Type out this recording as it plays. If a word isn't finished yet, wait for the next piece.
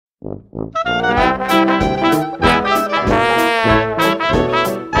Welcome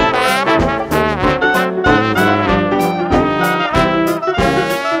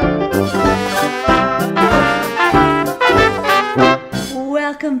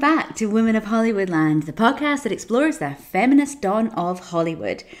back to Women of Hollywoodland, the podcast that explores the feminist dawn of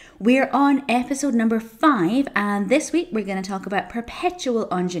Hollywood. We're on episode number 5, and this week we're going to talk about perpetual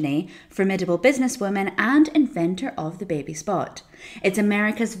ingunée, formidable businesswoman and inventor of the baby spot. It's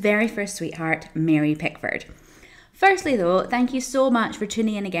America's very first sweetheart, Mary Pickford. Firstly though, thank you so much for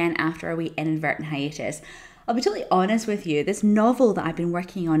tuning in again after our wee inadvertent hiatus. I'll be totally honest with you, this novel that I've been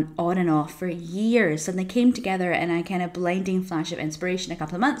working on and off for years suddenly came together in a kind of blinding flash of inspiration a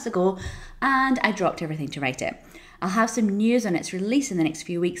couple of months ago, and I dropped everything to write it. I'll have some news on its release in the next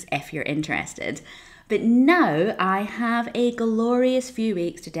few weeks if you're interested. But now I have a glorious few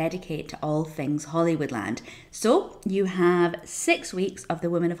weeks to dedicate to all things Hollywoodland. So you have 6 weeks of the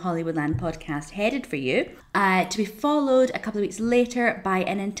Women of Hollywoodland podcast headed for you, to be followed a couple of weeks later by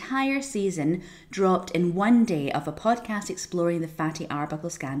an entire season dropped in one day of a podcast exploring the Fatty Arbuckle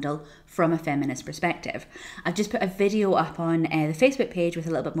scandal from a feminist perspective. I've just put a video up on the Facebook page with a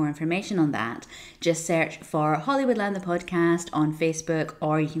little bit more information on that. Just search for Hollywoodland the podcast on Facebook,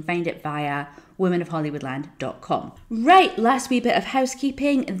 or you can find it via womenofhollywoodland.com. Right, last wee bit of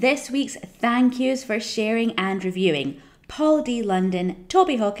housekeeping. This week's thank yous for sharing and reviewing: Paul D. London,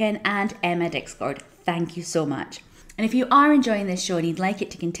 Toby Hawken and Emma Dixcord. Thank you so much. And if you are enjoying this show and you'd like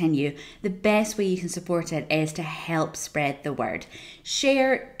it to continue, the best way you can support it is to help spread the word.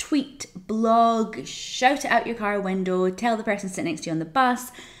 Share, tweet, blog, shout it out your car window, tell the person sitting next to you on the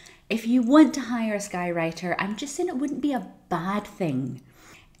bus. If you want to hire a skywriter, I'm just saying it wouldn't be a bad thing.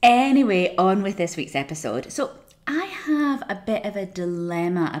 Anyway, on with this week's episode. So I have a bit of a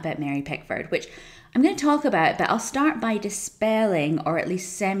dilemma about Mary Pickford, which I'm going to talk about, but I'll start by dispelling, or at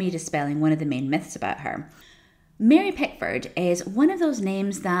least semi-dispelling, one of the main myths about her. Mary Pickford is one of those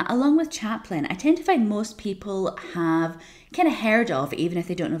names that, along with Chaplin, I tend to find most people have kind of heard of, even if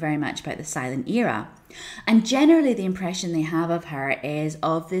they don't know very much about the silent era. And generally the impression they have of her is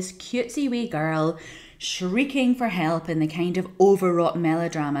of this cutesy wee girl shrieking for help in the kind of overwrought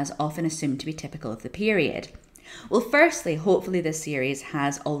melodramas often assumed to be typical of the period. Well, firstly, hopefully this series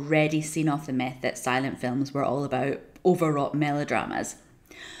has already seen off the myth that silent films were all about overwrought melodramas.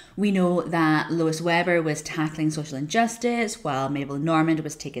 We know that Lois Weber was tackling social injustice, while Mabel Normand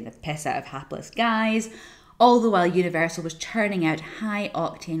was taking the piss out of hapless guys, all the while Universal was churning out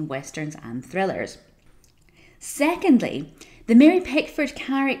high-octane westerns and thrillers. Secondly, the Mary Pickford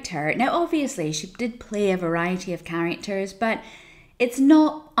character, now obviously she did play a variety of characters, but it's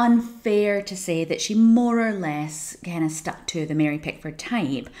not unfair to say that she more or less kind of stuck to the Mary Pickford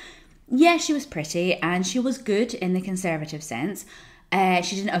type. Yes, she was pretty and she was good in the conservative sense.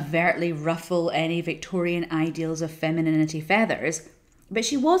 She didn't overtly ruffle any Victorian ideals of femininity feathers, but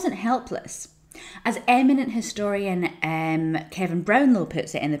she wasn't helpless. As eminent historian Kevin Brownlow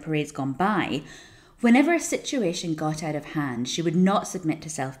puts it in The Parades Gone By, whenever a situation got out of hand, she would not submit to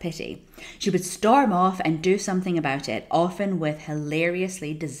self-pity. She would storm off and do something about it, often with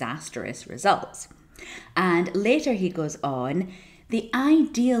hilariously disastrous results. And later he goes on, the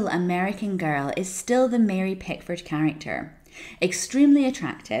ideal American girl is still the Mary Pickford character. Extremely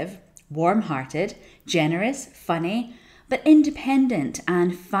attractive, warm-hearted, generous, funny, but independent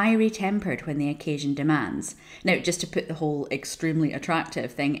and fiery-tempered when the occasion demands. Now, just to put the whole extremely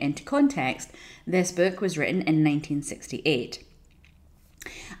attractive thing into context, this book was written in 1968.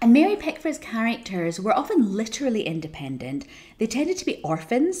 And Mary Pickford's characters were often literally independent. They tended to be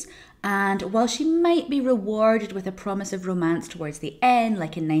orphans, and while she might be rewarded with a promise of romance towards the end,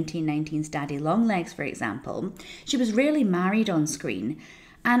 like in 1919's Daddy Longlegs, for example, she was rarely married on screen.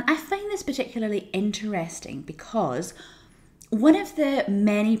 And I find this particularly interesting because one of the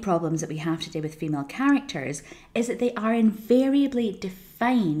many problems that we have today with female characters is that they are invariably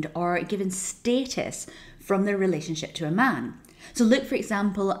defined or given status from their relationship to a man. So look, for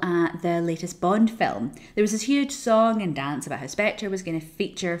example, at the latest Bond film. There was this huge song and dance about how Spectre was going to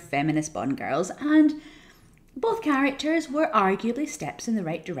feature feminist Bond girls, and both characters were arguably steps in the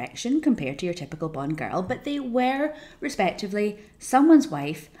right direction compared to your typical Bond girl, but they were, respectively, someone's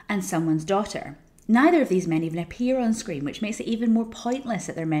wife and someone's daughter. Neither of these men even appear on screen, which makes it even more pointless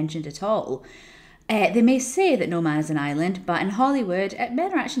that they're mentioned at all. They may say that no man is an island, but in Hollywood,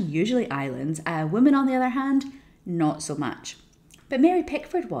 men are actually usually islands. Women, on the other hand, not so much. But Mary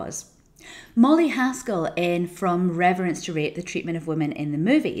Pickford was. Molly Haskell, in From Reverence to Rape, the Treatment of Women in the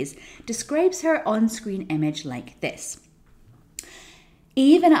Movies, describes her on-screen image like this.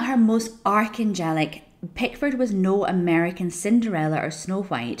 Even at her most archangelic, Pickford was no American Cinderella or Snow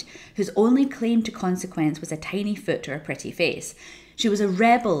White, whose only claim to consequence was a tiny foot or a pretty face. She was a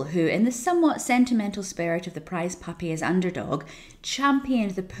rebel who, in the somewhat sentimental spirit of the prize puppy as underdog,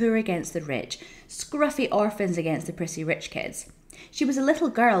 championed the poor against the rich, scruffy orphans against the prissy rich kids. She was a little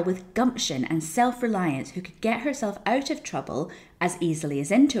girl with gumption and self-reliance who could get herself out of trouble as easily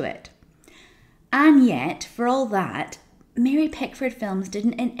as into it. And yet, for all that, Mary Pickford films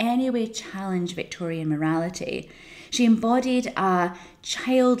didn't in any way challenge Victorian morality. She embodied a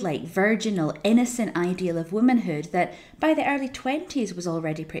childlike, virginal, innocent ideal of womanhood that by the early 20s was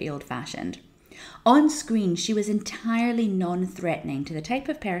already pretty old-fashioned. On screen, she was entirely non-threatening to the type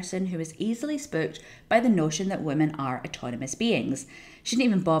of person who is easily spooked by the notion that women are autonomous beings. She didn't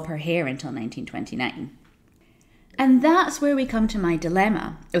even bob her hair until 1929. And that's where we come to my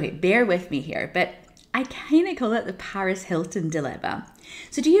dilemma. Okay, bear with me here, but I kind of call it the Paris Hilton dilemma.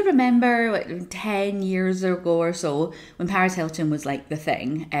 So do you remember 10 years ago or so when Paris Hilton was like the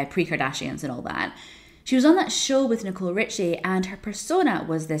thing, pre-Kardashians and all that? She was on that show with Nicole Richie and her persona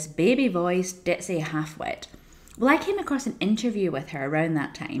was this baby-voiced, ditzy half-wit. Well, I came across an interview with her around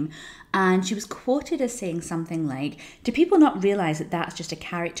that time and she was quoted as saying something like, "Do people not realise that that's just a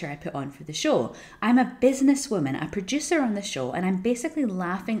character I put on for the show? I'm a businesswoman, a producer on the show, and I'm basically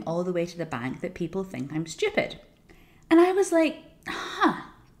laughing all the way to the bank that people think I'm stupid." And I was like,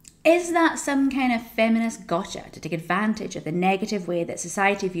 is that some kind of feminist gotcha to take advantage of the negative way that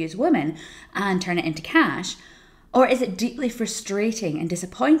society views women and turn it into cash? Or is it deeply frustrating and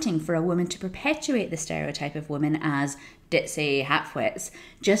disappointing for a woman to perpetuate the stereotype of women as ditzy halfwits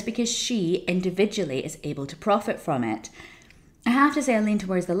just because she individually is able to profit from it? I have to say I lean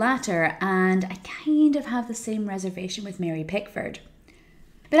towards the latter, and I kind of have the same reservation with Mary Pickford.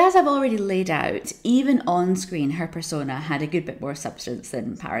 But as I've already laid out, even on screen her persona had a good bit more substance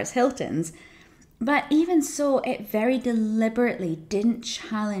than Paris Hilton's. But even so, it very deliberately didn't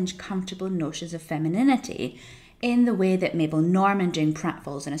challenge comfortable notions of femininity in the way that Mabel Norman doing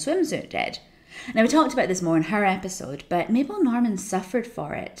pratfalls in a swimsuit did. Now, we talked about this more in her episode, but Mabel Norman suffered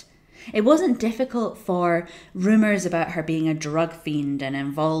for it. It wasn't difficult for rumours about her being a drug fiend and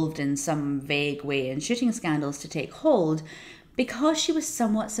involved in some vague way in shooting scandals to take hold because she was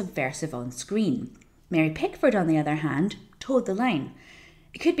somewhat subversive on screen. Mary Pickford, on the other hand, toed the line.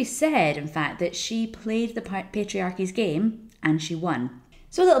 It could be said, in fact, that she played the patriarchy's game and she won.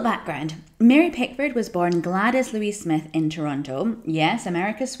 So a little background. Mary Pickford was born Gladys Louise Smith in Toronto. Yes,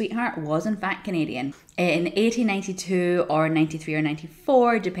 America's sweetheart was in fact Canadian. In 1892 or 93 or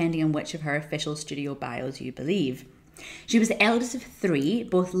 94, depending on which of her official studio bios you believe. She was the eldest of three.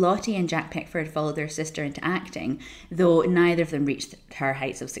 Both Lottie and Jack Pickford followed their sister into acting, though neither of them reached her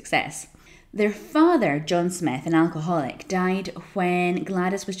heights of success. Their father, John Smith, an alcoholic, died when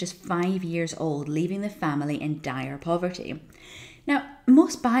Gladys was just 5 years old, leaving the family in dire poverty. Now,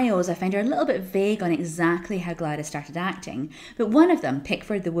 most bios I find are a little bit vague on exactly how Gladys started acting, but one of them,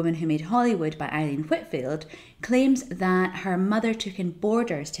 Pickford, the Woman Who Made Hollywood by Eileen Whitfield, claims that her mother took in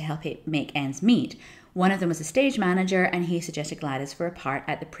boarders to help make ends meet. One of them was a stage manager and he suggested Gladys for a part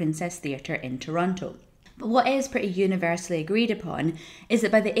at the Princess Theatre in Toronto. But what is pretty universally agreed upon is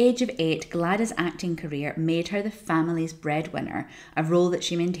that by the age of 8, Gladys' acting career made her the family's breadwinner, a role that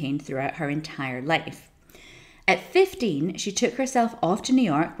she maintained throughout her entire life. At 15, she took herself off to New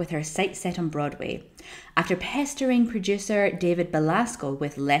York with her sights set on Broadway. After pestering producer David Belasco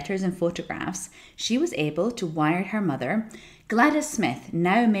with letters and photographs, she was able to wire her mother, Gladys Smith,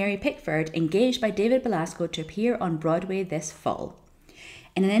 now Mary Pickford, engaged by David Belasco to appear on Broadway this fall.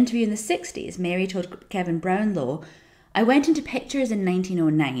 In an interview in the 60s, Mary told Kevin Brownlow, "I went into pictures in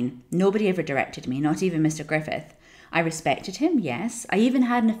 1909. Nobody ever directed me, not even Mr. Griffith. I respected him, yes. I even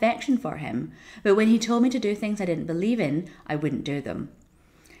had an affection for him. But when he told me to do things I didn't believe in, I wouldn't do them."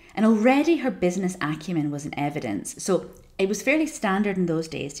 And already her business acumen was in evidence. So it was fairly standard in those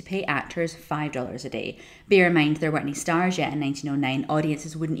days to pay actors $5 a day. Bear in mind there weren't any stars yet in 1909.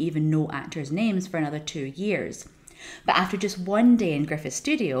 Audiences wouldn't even know actors' names for another 2 years. But after just one day in Griffith's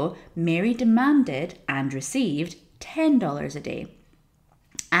studio, Mary demanded and received $10 a day.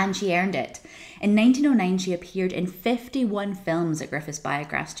 And she earned it. In 1909, she appeared in 51 films at Griffith's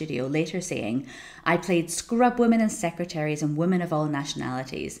Biograph studio, later saying, "I played scrub women and secretaries and women of all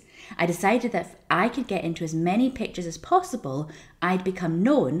nationalities. I decided that if I could get into as many pictures as possible, I'd become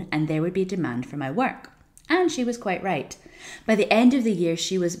known and there would be demand for my work." And she was quite right. By the end of the year,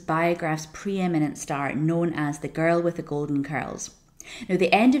 she was Biograph's preeminent star, known as the girl with the golden curls. Now,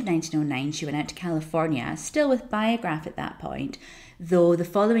 the end of 1909, she went out to California, still with Biograph at that point, though the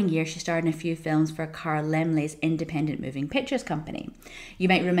following year she starred in a few films for Carl Laemmle's independent moving pictures company. You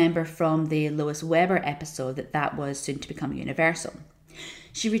might remember from the Lois Weber episode that was soon to become Universal.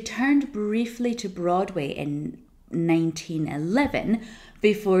 She returned briefly to Broadway in 1911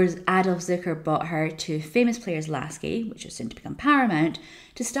 before Adolf Zucker brought her to Famous Players Lasky, which was soon to become Paramount,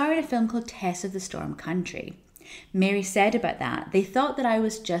 to star in a film called Tess of the Storm Country. Mary said about that, "They thought that I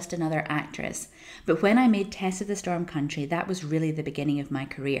was just another actress, but when I made Tess of the Storm Country, that was really the beginning of my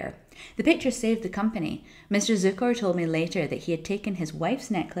career. The picture saved the company. Mr. Zucker told me later that he had taken his wife's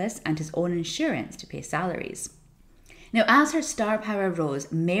necklace and his own insurance to pay salaries." Now, as her star power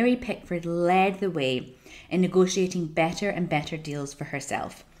rose, Mary Pickford led the way in negotiating better and better deals for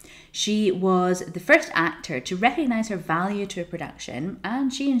herself. She was the first actor to recognise her value to a production,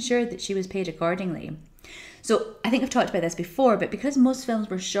 and she ensured that she was paid accordingly. So I think I've talked about this before, but because most films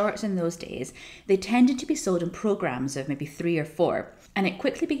were shorts in those days, they tended to be sold in programmes of maybe 3 or 4, and it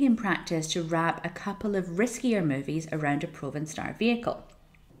quickly became practice to wrap a couple of riskier movies around a proven star vehicle.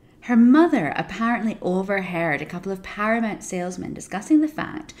 Her mother apparently overheard a couple of Paramount salesmen discussing the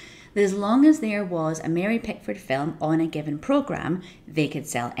fact that as long as there was a Mary Pickford film on a given programme, they could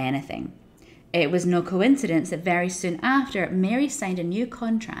sell anything. It was no coincidence that very soon after, Mary signed a new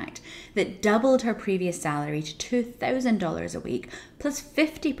contract that doubled her previous salary to $2,000 a week, plus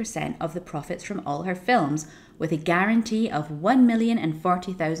 50% of the profits from all her films, with a guarantee of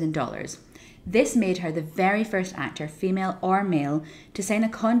 $1,040,000. This made her the very first actor, female or male, to sign a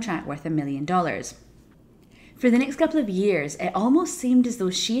contract worth $1 million. For the next couple of years, it almost seemed as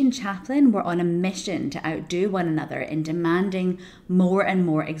though she and Chaplin were on a mission to outdo one another in demanding more and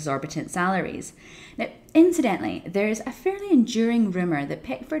more exorbitant salaries. Now, incidentally, there's a fairly enduring rumour that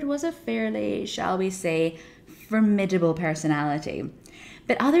Pickford was a fairly, shall we say, formidable personality.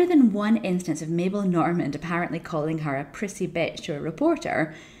 But other than one instance of Mabel Normand apparently calling her a prissy bitch to a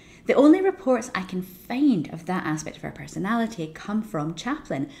reporter, the only reports I can find of that aspect of her personality come from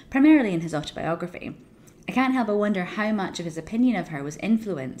Chaplin, primarily in his autobiography. I can't help but wonder how much of his opinion of her was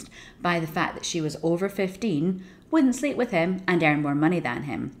influenced by the fact that she was over 15, wouldn't sleep with him, and earned more money than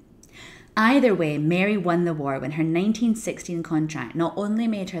him. Either way, Mary won the war when her 1916 contract not only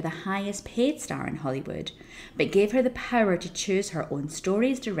made her the highest paid star in Hollywood, but gave her the power to choose her own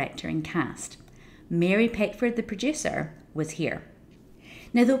stories, director, and cast. Mary Pickford, the producer, was here.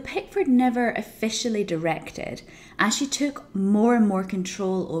 Now, though Pickford never officially directed, as she took more and more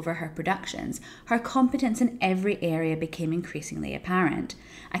control over her productions, her competence in every area became increasingly apparent.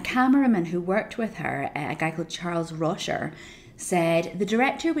 A cameraman who worked with her, a guy called Charles Rosher, said the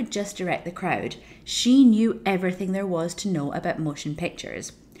director would just direct the crowd. She knew everything there was to know about motion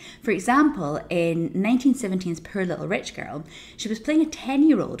pictures. For example, in 1917's Poor Little Rich Girl, she was playing a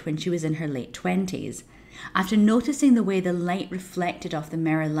 10-year-old when she was in her late 20s. After noticing the way the light reflected off the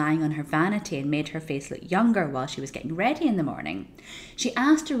mirror lying on her vanity and made her face look younger while she was getting ready in the morning, she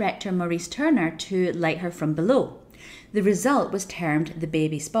asked director Maurice Turner to light her from below. The result was termed the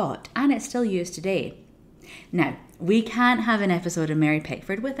baby spot, and it's still used today. Now, we can't have an episode of Mary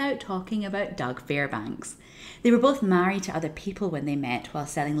Pickford without talking about Doug Fairbanks. They were both married to other people when they met while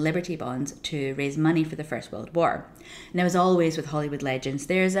selling Liberty bonds to raise money for the First World War. Now, as always with Hollywood legends,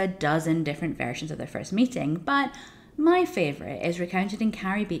 there's a dozen different versions of their first meeting, but my favourite is recounted in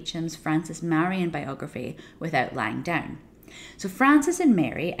Carrie Beecham's Frances Marion biography, Without Lying Down. So Frances and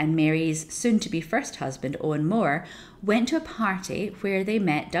Mary's soon-to-be first husband, Owen Moore, went to a party where they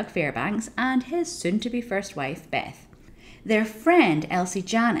met Doug Fairbanks and his soon-to-be first wife, Beth. Their friend, Elsie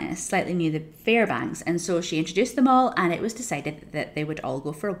Janis, slightly knew the Fairbanks, and so she introduced them all, and it was decided that they would all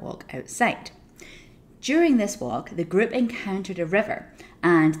go for a walk outside. During this walk, the group encountered a river,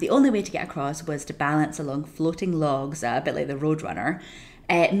 and the only way to get across was to balance along floating logs, a bit like the Roadrunner.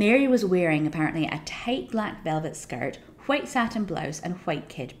 Mary was wearing, apparently, a tight black velvet skirt, white satin blouse, and white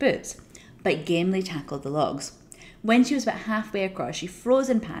kid boots, but gamely tackled the logs. When she was about halfway across, she froze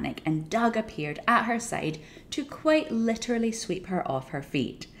in panic, and Doug appeared at her side to quite literally sweep her off her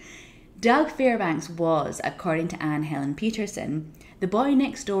feet. Doug Fairbanks was, according to Anne Helen Peterson, the boy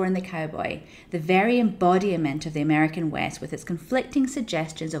next door and the cowboy, the very embodiment of the American West with its conflicting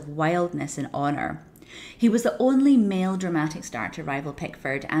suggestions of wildness and honour. He was the only male dramatic star to rival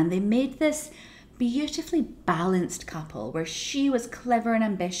Pickford, and they made this beautifully balanced couple where she was clever and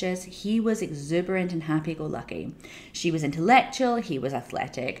ambitious, he was exuberant and happy-go-lucky. She was intellectual, he was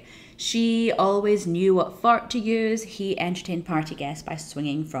athletic. She always knew what fart to use, he entertained party guests by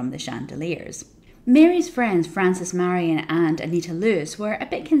swinging from the chandeliers. Mary's friends Frances Marion and Anita Lewis were a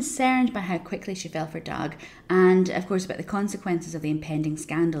bit concerned by how quickly she fell for Doug and, of course, about the consequences of the impending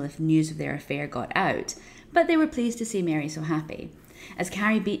scandal if news of their affair got out, but they were pleased to see Mary so happy. As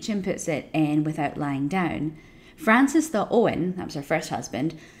Carrie Beecham puts it in Without Lying Down, Frances thought Owen, that was her first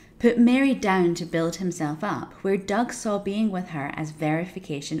husband, put Mary down to build himself up, where Doug saw being with her as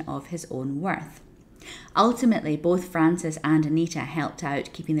verification of his own worth. Ultimately, both Frances and Anita helped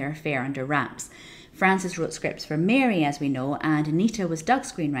out keeping their affair under wraps. Frances wrote scripts for Mary, as we know, and Anita was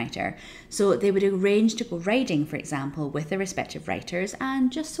Doug's screenwriter, so they would arrange to go riding, for example, with their respective writers,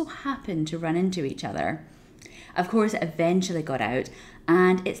 and just so happened to run into each other. Of course, it eventually got out,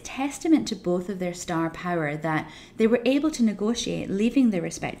 and it's testament to both of their star power that they were able to negotiate leaving their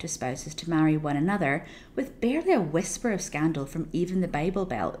respective spouses to marry one another with barely a whisper of scandal from even the Bible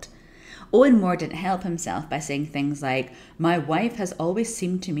Belt. Owen Moore didn't help himself by saying things like, "My wife has always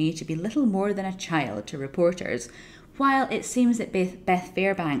seemed to me to be little more than a child," to reporters, while it seems that Beth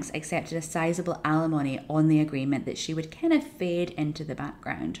Fairbanks accepted a sizable alimony on the agreement that she would kind of fade into the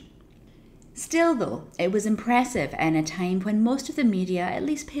background. Still though, it was impressive in a time when most of the media at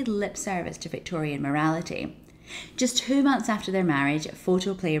least paid lip service to Victorian morality. Just 2 months after their marriage,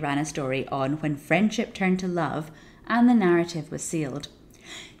 Photoplay ran a story on when friendship turned to love, and the narrative was sealed.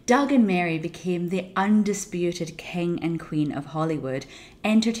 Doug and Mary became the undisputed king and queen of Hollywood,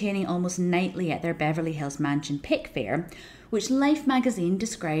 entertaining almost nightly at their Beverly Hills mansion Pick Fair, which Life magazine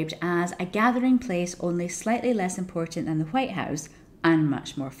described as a gathering place only slightly less important than the White House and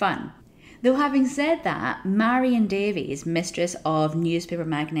much more fun. Though having said that, Marion Davies, mistress of newspaper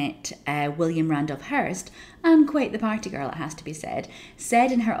magnate William Randolph Hearst, and quite the party girl it has to be said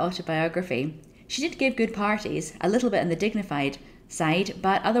in her autobiography, "She did give good parties, a little bit on the dignified side,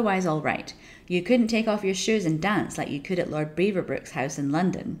 but otherwise all right. You couldn't take off your shoes and dance like you could at Lord Beaverbrook's house in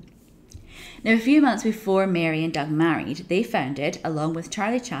London." Now, a few months before Mary and Doug married, they founded, along with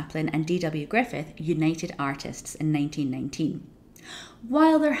Charlie Chaplin and D.W. Griffith, United Artists in 1919.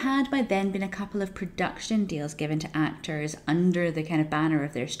 While there had by then been a couple of production deals given to actors under the kind of banner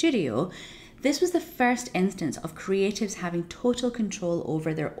of their studio, this was the first instance of creatives having total control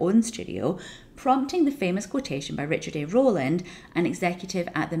over their own studio, prompting the famous quotation by Richard A. Rowland, an executive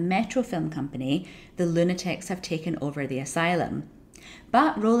at the Metro Film Company, "The lunatics have taken over the asylum."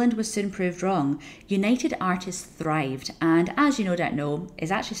 But Rowland was soon proved wrong. United Artists thrived, and as you no doubt know,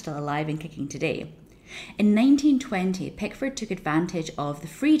 is actually still alive and kicking today. In 1920, Pickford took advantage of the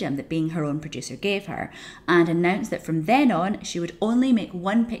freedom that being her own producer gave her, and announced that from then on she would only make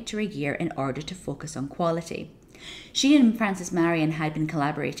one picture a year in order to focus on quality. She and Frances Marion had been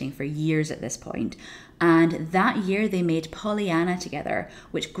collaborating for years at this point, and that year they made Pollyanna together,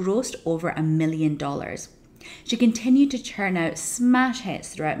 which grossed over $1 million. She continued to churn out smash hits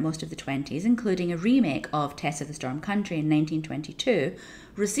throughout most of the 20s, including a remake of Tess of the Storm Country in 1922,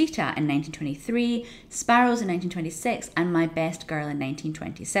 Rosita in 1923, Sparrows in 1926, and My Best Girl in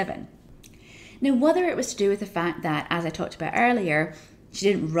 1927. Now, whether it was to do with the fact that, as I talked about earlier, she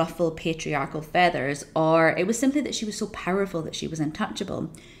didn't ruffle patriarchal feathers, or it was simply that she was so powerful that she was untouchable,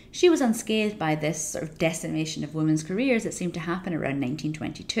 she was unscathed by this sort of decimation of women's careers that seemed to happen around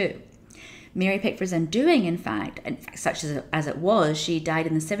 1922. Mary Pickford's undoing, in fact, such as it was, she died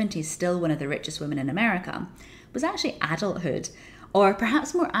in the 70s, still one of the richest women in America, was actually adulthood, or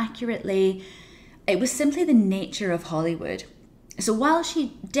perhaps more accurately, it was simply the nature of Hollywood. So while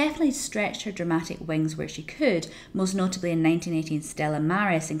she definitely stretched her dramatic wings where she could, most notably in 1918 Stella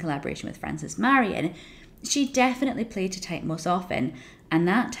Maris in collaboration with Frances Marion, she definitely played to type most often, and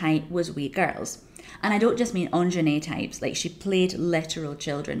that type was wee girls. And I don't just mean ingenue types, like she played literal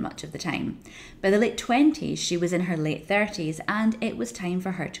children much of the time. By the late 20s, she was in her late 30s, and it was time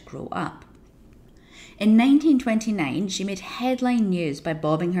for her to grow up. In 1929, she made headline news by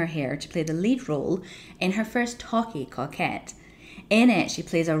bobbing her hair to play the lead role in her first talkie, Coquette. In it, she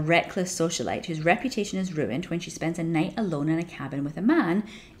plays a reckless socialite whose reputation is ruined when she spends a night alone in a cabin with a man,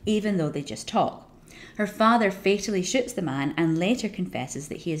 even though they just talk. Her father fatally shoots the man and later confesses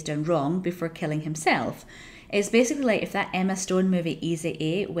that he has done wrong before killing himself. It's basically like if that Emma Stone movie Easy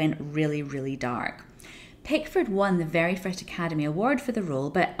A went really, really dark. Pickford won the very first Academy Award for the role,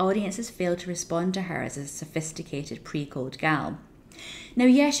 but audiences failed to respond to her as a sophisticated pre-code gal. Now,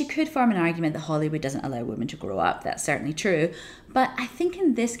 yes, you could form an argument that Hollywood doesn't allow women to grow up, that's certainly true, but I think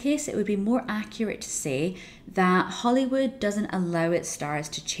in this case it would be more accurate to say that Hollywood doesn't allow its stars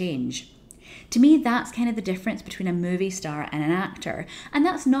to change. To me, that's kind of the difference between a movie star and an actor, and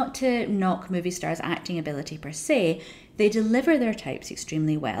that's not to knock movie stars' acting ability per se. They deliver their types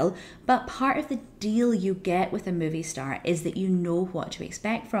extremely well, but part of the deal you get with a movie star is that you know what to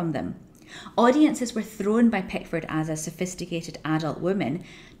expect from them. Audiences were thrown by Pickford as a sophisticated adult woman,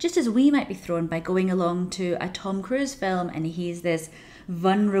 just as we might be thrown by going along to a Tom Cruise film and he's this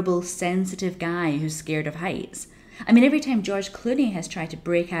vulnerable, sensitive guy who's scared of heights. I mean, every time George Clooney has tried to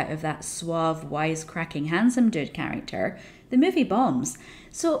break out of that suave, wisecracking, handsome dude character, the movie bombs.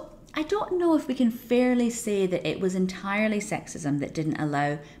 So I don't know if we can fairly say that it was entirely sexism that didn't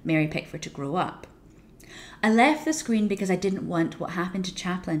allow Mary Pickford to grow up. I left the screen because I didn't want what happened to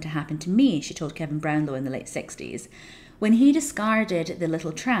Chaplin to happen to me, she told Kevin Brownlow in the late 60s. When he discarded the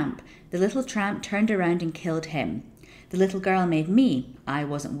little tramp turned around and killed him. The little girl made me. I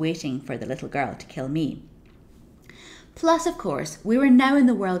wasn't waiting for the little girl to kill me. Plus, of course, we were now in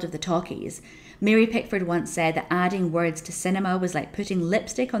the world of the talkies. Mary Pickford once said that adding words to cinema was like putting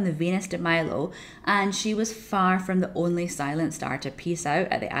lipstick on the Venus de Milo, and she was far from the only silent star to peace out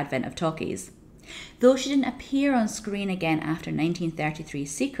at the advent of talkies. Though she didn't appear on screen again after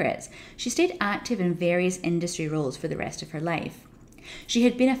 1933's Secrets, she stayed active in various industry roles for the rest of her life. She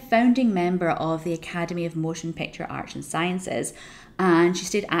had been a founding member of the Academy of Motion Picture Arts and Sciences, and she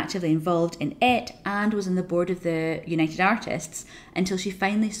stayed actively involved in it and was on the board of the United Artists until she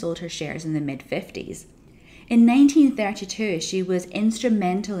finally sold her shares in the mid-50s. In 1932, she was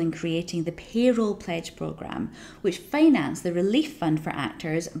instrumental in creating the Payroll Pledge Programme, which financed the relief fund for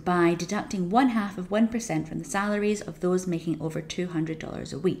actors by deducting 0.5% from the salaries of those making over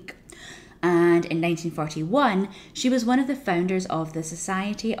 $200 a week. And in 1941, she was one of the founders of the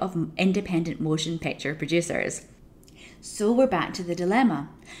Society of Independent Motion Picture Producers. So we're back to the dilemma.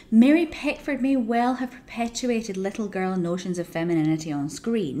 Mary Pickford may well have perpetuated little girl notions of femininity on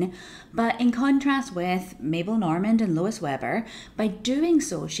screen, but in contrast with Mabel Normand and Lois Weber, by doing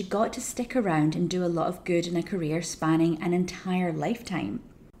so she got to stick around and do a lot of good in a career spanning an entire lifetime.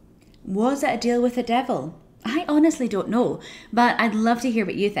 Was it a deal with the devil? I honestly don't know, but I'd love to hear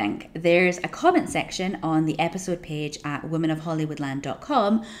what you think. There's a comment section on the episode page at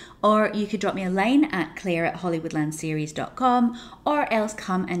womenofhollywoodland.com, or you could drop me a line at claire@hollywoodlandseries.com, or else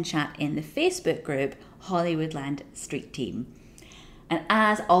come and chat in the Facebook group Hollywoodland Street Team. And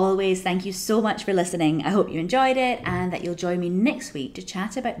as always, thank you so much for listening. I hope you enjoyed it and that you'll join me next week to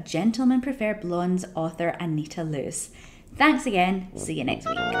chat about Gentlemen Prefer Blondes author Anita Loos. Thanks again. See you next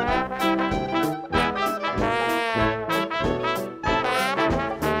week.